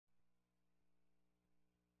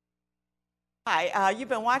Hi, you've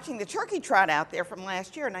been watching the turkey trot out there from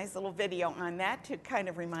last year. A nice little video on that to kind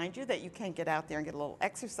of remind you that you can get out there and get a little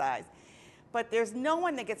exercise. But there's no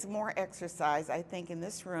one that gets more exercise, I think, in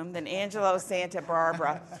this room than Angelo Santa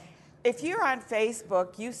Barbara. If you're on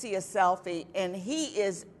Facebook, you see a selfie, and he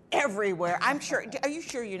is everywhere. I'm sure. Are you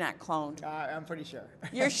sure you're not cloned? I'm pretty sure.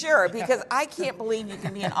 You're sure? Because I can't believe you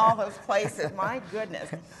can be in all those places. My goodness.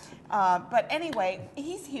 But anyway,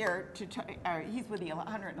 he's here he's with the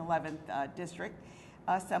 111th District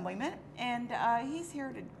Assemblyman, and he's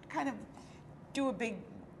here to kind of do a big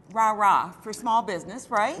rah-rah for small business,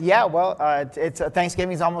 right? Yeah, well, it's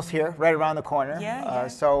Thanksgiving's almost here, right around the corner. Yeah.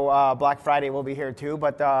 So Black Friday will be here too,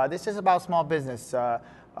 but this is about small business.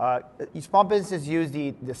 Small businesses use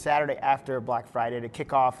the Saturday after Black Friday to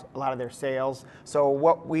kick off a lot of their sales.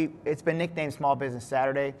 So it's been nicknamed Small Business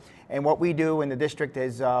Saturday. And what we do in the district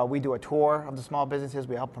is we do a tour of the small businesses.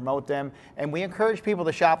 We help promote them, and we encourage people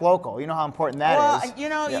to shop local. You know how important that is. Well, you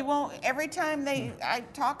know, you won't. Every time I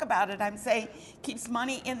talk about it, I'm saying keeps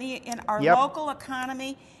money in our local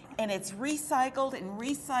economy. And it's recycled and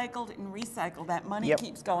recycled and recycled. That money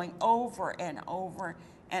keeps going over and over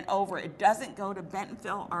and over. It doesn't go to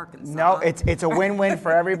Bentonville, Arkansas. No, it's a win-win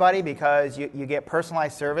for everybody because you get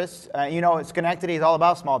personalized service. You know, Schenectady is all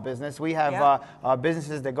about small business. We have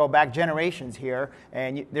businesses that go back generations here,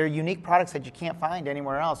 and they're unique products that you can't find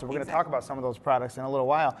anywhere else. So we're going to talk about some of those products in a little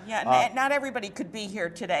while. Yeah, not everybody could be here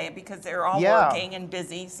today because they're all working and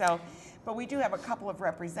busy. But we do have a couple of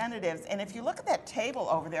representatives. And if you look at that table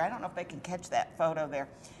over there, I don't know if they can catch that photo there,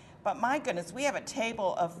 but my goodness, we have a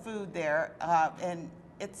table of food there, and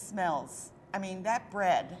it smells. I mean, that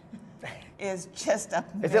bread is just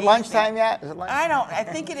amazing. Is it lunchtime yet? Is it lunchtime? I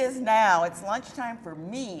think it is now. It's lunchtime for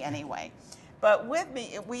me anyway. But with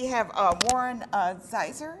me, we have Warren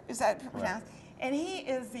Zeiser, is that pronounced? Right. And he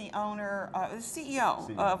is the owner, the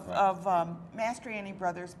CEO of Mastroianni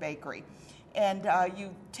Brothers Bakery. And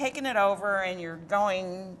you've taken it over and you're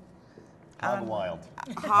going... Hog wild.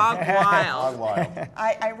 Hog wild. Hog wild.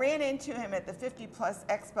 I ran into him at the 50 Plus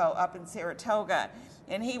Expo up in Saratoga,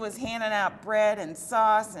 and he was handing out bread and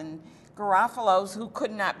sauce and Garofalo's, who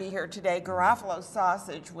could not be here today, Garofalo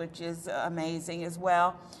sausage, which is amazing as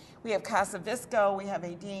well. We have Casa Visco, we have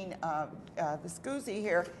Adine Viscusi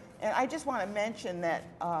here, and I just want to mention that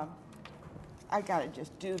I got to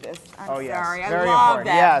just do this. I'm sorry. Very I love important.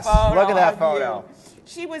 that photo. Look at that photo.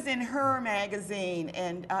 She was in Her magazine,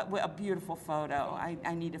 and a beautiful photo. I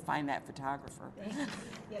need to find that photographer.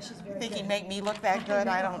 Yeah, she's very Think good. he'd make me look that good?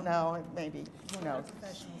 I don't know. Maybe. Who knows?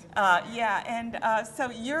 So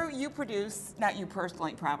you produce, not you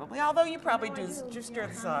personally probably, although you probably do stir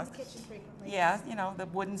the sauce. Yeah, you know, the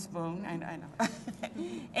wooden spoon, I know.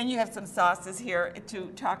 And you have some sauces here to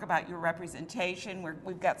talk about your representation.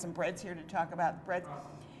 We've got some breads here to talk about the breads.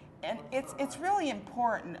 And it's really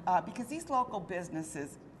important because these local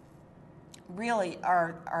businesses really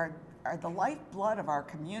are the lifeblood of our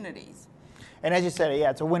communities. And as you said,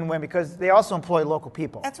 it's a win-win because they also employ local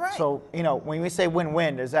people. That's right. So, you know, when we say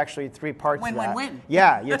win-win, there's actually three parts to that. Win-win-win.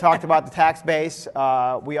 Yeah, you talked about the tax base.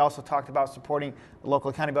 We also talked about supporting the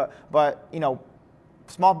local economy. But you know,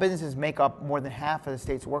 small businesses make up more than half of the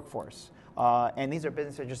state's workforce. And these are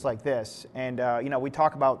businesses just like this. And, you know, we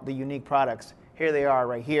talk about the unique products. Here they are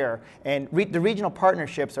right here. And the regional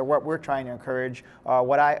partnerships are what we're trying to encourage,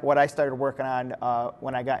 what I started working on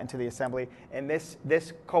when I got into the assembly. And this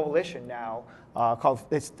coalition now, called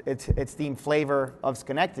it's themed Flavor of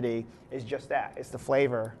Schenectady, is just that. It's the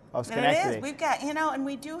flavor of Schenectady. And it is. We've got, you know, and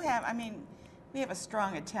we do have, I mean, we have a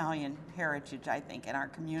strong Italian heritage, I think, in our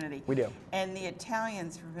community. We do. And the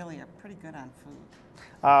Italians really are pretty good on food.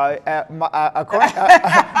 According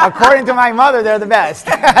to my mother, they're the best.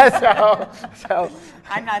 so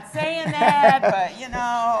I'm not saying that, but you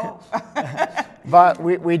know. But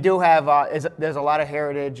we do have, there's a lot of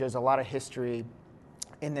heritage, there's a lot of history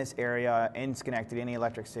in this area, in Schenectady, in the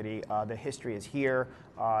Electric City. The history is here.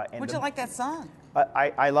 Would you like that song?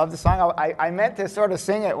 I love the song. I meant to sort of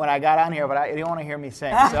sing it when I got on here, but you don't want to hear me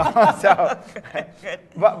sing. Good.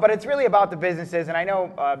 But it's really about the businesses, and I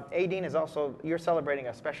know Adine is also, you're celebrating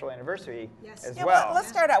a special anniversary as well. Well, let's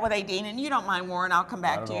start out with Adine, and you don't mind, Warren. I'll come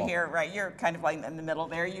back to you all. here. Right, you're kind of like in the middle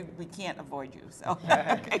there. We can't avoid you, so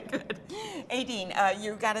okay, good. Adine,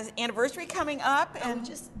 you got an anniversary coming up, and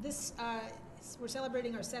we're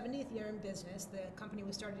celebrating our 70th year in business. The company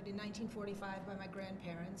was started in 1945 by my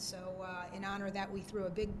grandparents. So in honor of that, we threw a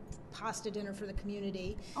big pasta dinner for the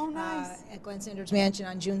community at Glenn Sanders Mansion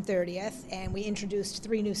on June 30th. And we introduced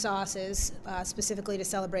 3 new sauces specifically to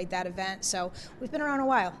celebrate that event. So we've been around a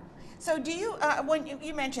while. So do you, when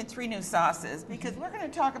you mentioned 3 new sauces, because we're going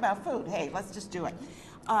to talk about food. Hey, let's just do it.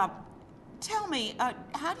 tell me,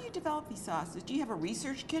 how do you develop these sauces? Do you have a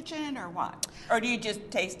research kitchen or what? Or do you just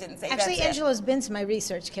taste it and say, Actually, that's Angela's been to my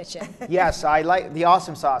research kitchen. Yes, I like the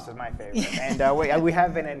awesome sauce is my favorite, and we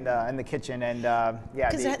have been in the kitchen, and yeah.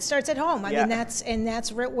 Because that starts at home. I Yeah. mean,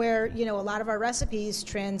 that's where a lot of our recipes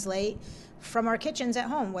translate from our kitchens at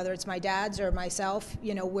home. Whether it's my dad's or myself,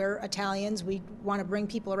 we're Italians. We want to bring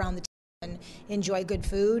people around the table and enjoy good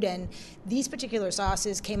food. And these particular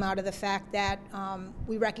sauces came out of the fact that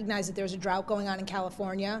we recognize that there's a drought going on in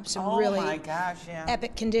California. Some really my gosh, yeah.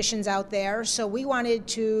 epic conditions out there. So we wanted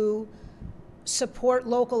to support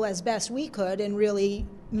local as best we could and really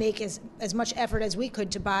make as much effort as we could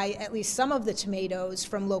to buy at least some of the tomatoes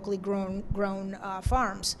from locally grown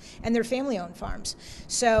farms, and they're family-owned farms.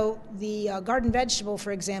 So the garden vegetable,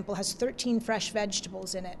 for example, has 13 fresh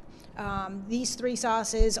vegetables in it. These 3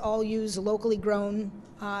 sauces all use locally grown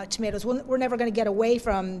tomatoes. We're never going to get away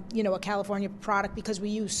from a California product because we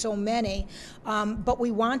use so many, but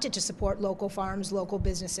we wanted to support local farms, local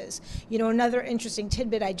businesses. Another interesting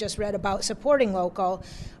tidbit I just read about supporting local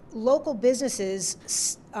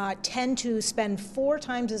businesses tend to spend 4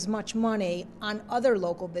 times as much money on other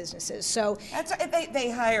local businesses. So That's right. They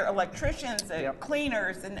hire electricians and Yep.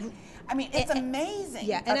 cleaners, and I mean, it's amazing.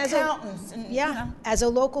 Yeah, and accountants, as a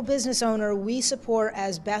local business owner, we support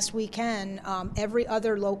as best we can every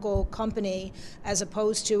other local company as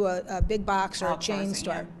opposed to a big box or a chain Outsourcing,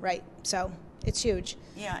 store. yeah. Right. So it's huge.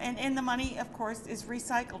 Yeah, and the money, of course, is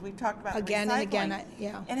recycled. We've talked about Again recycling. and again,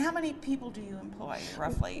 yeah. And how many people do you employ,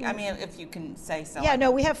 roughly? I mean, if you can say so. Yeah,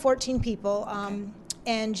 no, we have 14 people.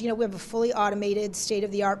 And we have a fully automated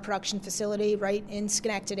state-of-the-art production facility right in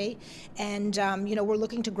Schenectady, and we're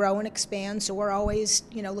looking to grow and expand. So we're always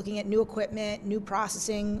looking at new equipment, new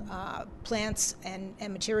processing plants and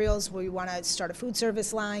materials. We want to start a food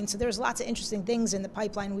service line. So there's lots of interesting things in the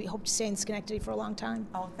pipeline. We hope to stay in Schenectady for a long time.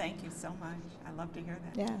 Oh, thank you so much. I love to hear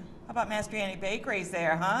that. Yeah. How about Mastroianni Bakeries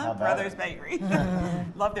there, huh? How about Brothers it? Bakery.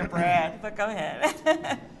 Love their bread, but go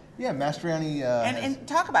ahead. Yeah, Mastroianni. And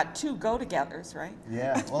talk about 2 go-togethers, right?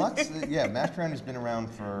 Yeah, well, Mastroianni's been around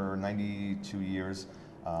for 92 years.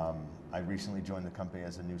 I recently joined the company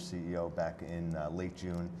as a new CEO back in late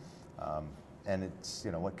June, and it's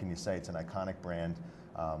what can you say? It's an iconic brand,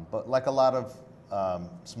 but like a lot of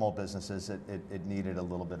small businesses, it needed a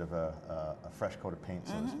little bit of a fresh coat of paint,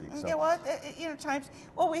 so to speak. So, Yeah, well, times.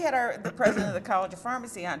 Well, we had the president of the College of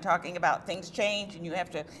Pharmacy on talking about things change, and you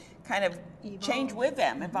have to kind of change with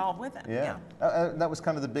them, evolve with them. Yeah, that was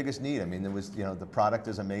kind of the biggest need. I mean, there was, the product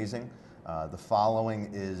is amazing. The following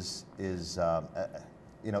is it's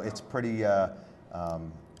pretty. I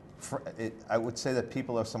would say that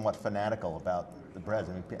people are somewhat fanatical about the breads.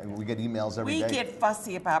 I mean, we get emails every day. We get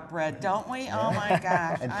fussy about bread, don't we? Oh my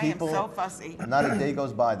gosh, And I people, am so fussy. Not a day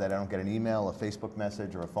goes by that I don't get an email, a Facebook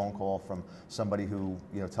message, or a phone call from somebody who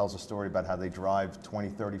tells a story about how they drive 20,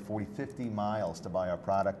 30, 40, 50 miles to buy our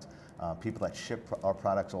product. People that ship our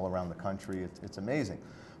products all around the country. It's amazing.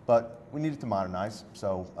 But we needed to modernize,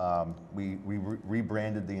 so we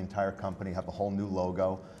rebranded the entire company, have a whole new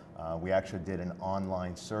logo. We actually did an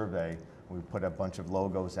online survey. We put a bunch of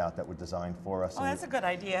logos out that were designed for us. Oh, that's a good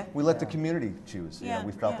idea. We let the community choose. Yeah,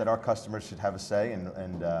 We felt yeah. that our customers should have a say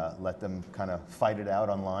and let them kind of fight it out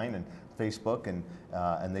online and Facebook,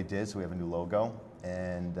 and they did. So we have a new logo,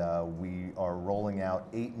 and we are rolling out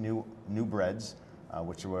 8 new breads,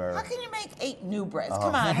 which were. How can you make 8 new breads?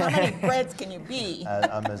 Come on, how many breads can you be?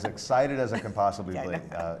 I'm as excited as I can possibly Yeah,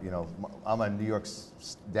 be. I'm a New York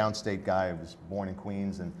downstate guy. I was born in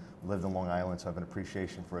Queens and lived in Long Island, so I have an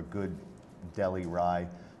appreciation for a good deli rye.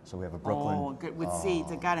 So we have a Brooklyn. Oh, good with seeds.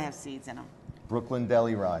 They gotta have seeds in them. Brooklyn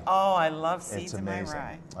deli rye. Oh, I love seeds It's in my amazing.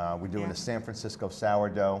 rye. We're doing Yeah. a San Francisco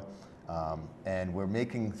sourdough, and we're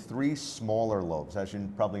making 3 smaller loaves. As you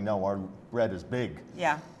probably know, our bread is big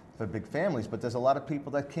Yeah. for big families, but there's a lot of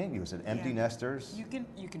people that can't use it. Empty Yeah. nesters. You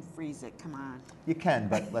can freeze it. Come on. You can,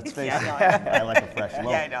 but let's face Yeah, it, I like a fresh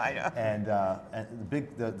loaf. Yeah, I know. And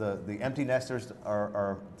the empty nesters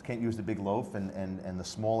can't use the big loaf, and the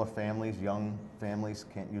smaller families, young families,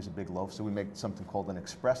 can't use a big loaf. So we make something called an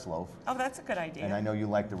express loaf. Oh, that's a good idea. And I know you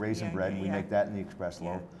like the raisin Yeah, bread. yeah, We yeah. make that in the express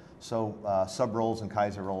Yeah. loaf. So sub rolls and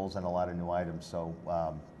Kaiser rolls and a lot of new items. So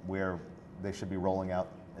they should be rolling out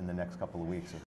in the next couple of weeks.